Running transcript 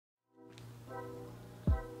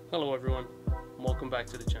Hello everyone, and welcome back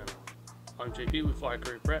to the channel. I'm JP with Fire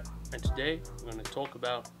Career Prep, and today we're going to talk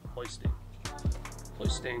about hoisting.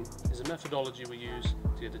 Hoisting is a methodology we use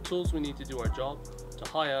to get the tools we need to do our job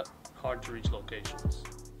to high up, hard to reach locations.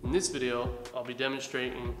 In this video, I'll be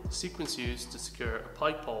demonstrating the sequence used to secure a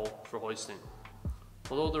pike pole for hoisting.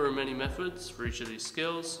 Although there are many methods for each of these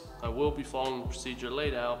skills, I will be following the procedure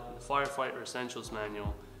laid out in the Firefighter Essentials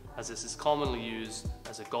Manual, as this is commonly used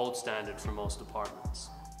as a gold standard for most departments.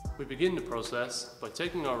 We begin the process by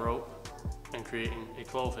taking our rope and creating a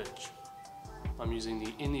clove hitch. I'm using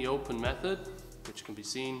the in the open method, which can be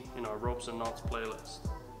seen in our ropes and knots playlist.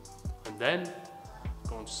 And then I'm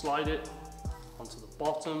going to slide it onto the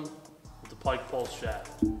bottom of the pike pole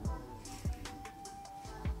shaft.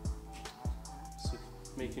 So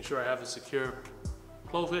making sure I have a secure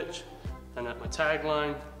clove hitch and that my tag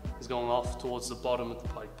line is going off towards the bottom of the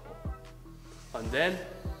pike pole. And then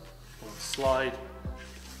I'm going to slide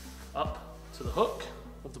up to the hook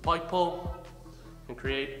of the pike pole and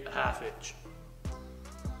create a half hitch.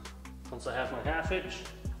 Once I have my half hitch,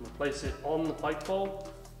 I'm going to place it on the pike pole,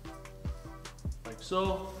 like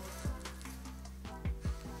so,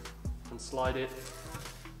 and slide it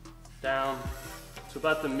down to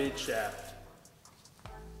about the mid shaft.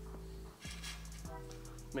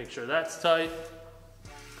 Make sure that's tight.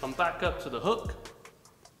 Come back up to the hook,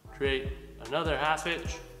 create another half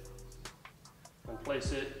hitch, and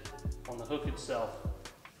place it on the hook itself.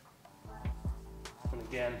 And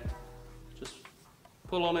again, just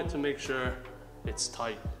pull on it to make sure it's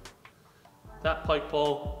tight. That pike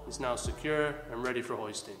pole is now secure and ready for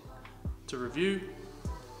hoisting. To review,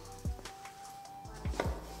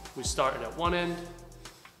 we started at one end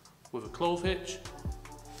with a clove hitch.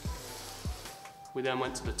 We then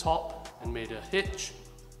went to the top and made a hitch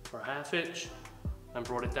or a half hitch and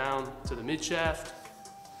brought it down to the mid shaft.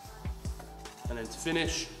 And then to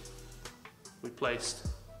finish, we placed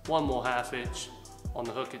one more half hitch on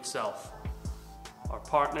the hook itself. Our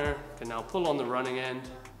partner can now pull on the running end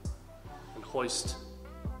and hoist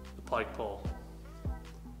the pike pole.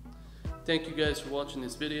 Thank you guys for watching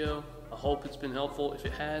this video. I hope it's been helpful. If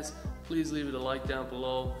it has, please leave it a like down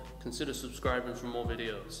below. Consider subscribing for more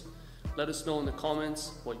videos. Let us know in the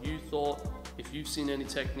comments what you thought. If you've seen any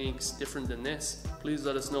techniques different than this, please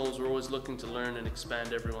let us know, as we're always looking to learn and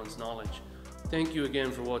expand everyone's knowledge. Thank you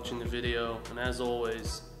again for watching the video, and as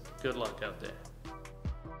always, good luck out there.